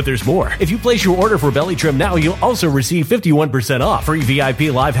supplements. But there's more. If you place your order for Belly Trim now, you'll also receive 51% off, free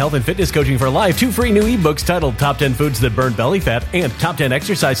VIP live health and fitness coaching for life, 2 free new ebooks titled Top 10 Foods That Burn Belly Fat and Top 10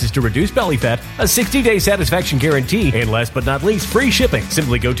 Exercises to Reduce Belly Fat, a 60-day satisfaction guarantee, and last but not least, free shipping.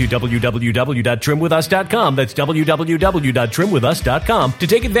 Simply go to www.trimwithus.com. That's www.trimwithus.com to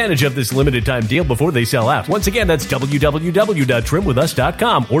take advantage of this limited time deal before they sell out. Once again, that's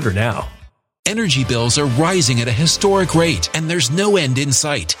www.trimwithus.com. Order now. Energy bills are rising at a historic rate, and there's no end in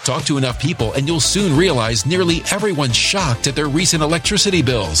sight. Talk to enough people, and you'll soon realize nearly everyone's shocked at their recent electricity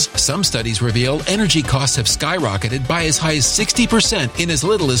bills. Some studies reveal energy costs have skyrocketed by as high as 60% in as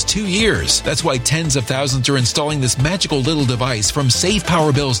little as 2 years. That's why tens of thousands are installing this magical little device from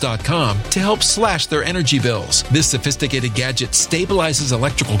SavePowerBills.com to help slash their energy bills. This sophisticated gadget stabilizes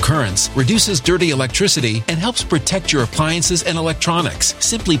electrical currents, reduces dirty electricity, and helps protect your appliances and electronics.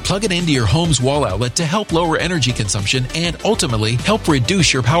 Simply plug it into your home's wall outlet to help lower energy consumption and ultimately help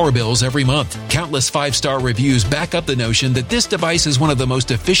reduce your power bills every month. Countless 5-star reviews back up the notion that this device is one of the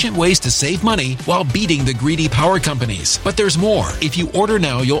most efficient ways to save money while beating the greedy power companies. But there's more. If you order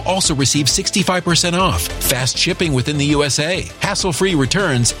now, you'll also receive 65% off, fast shipping within the USA, hassle-free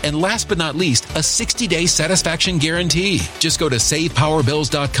returns, and last but not least, a 60-day satisfaction guarantee. Just go to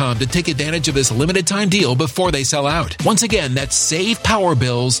SavePowerBills.com to take advantage of this limited time deal before they sell out. Once again, that's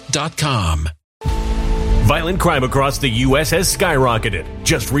SavePowerBills.com. Violent crime across the U.S. has skyrocketed.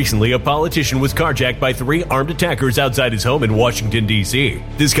 Just recently, a politician was carjacked by 3 armed attackers outside his home in Washington, D.C.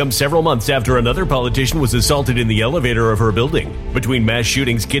 This comes several months after another politician was assaulted in the elevator of her building. Between mass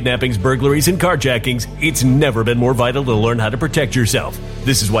shootings, kidnappings, burglaries, and carjackings, it's never been more vital to learn how to protect yourself.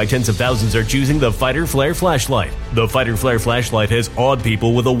 This is why tens of thousands are choosing the Fighter Flare flashlight. The Fighter Flare flashlight has awed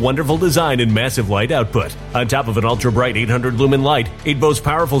people with a wonderful design and massive light output. On top of an ultra-bright 800-lumen light, it boasts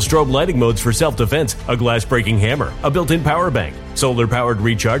powerful strobe lighting modes for self-defense, a glass-breaking hammer, a built-in power bank, solar-powered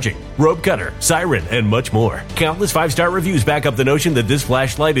recharging, rope cutter, siren, and much more. Countless 5-star reviews back up the notion that this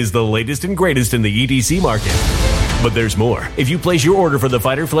flashlight is the latest and greatest in the EDC market. But there's more. If you place your order for the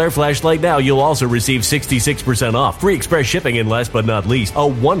Fighter Flare flashlight now, you'll also receive 66% off, free express shipping, and last but not least, a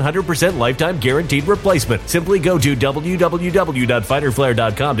 100% lifetime guaranteed replacement. Simply go to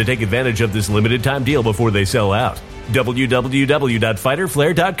www.fighterflare.com to take advantage of this limited time deal before they sell out.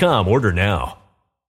 www.fighterflare.com. Order now.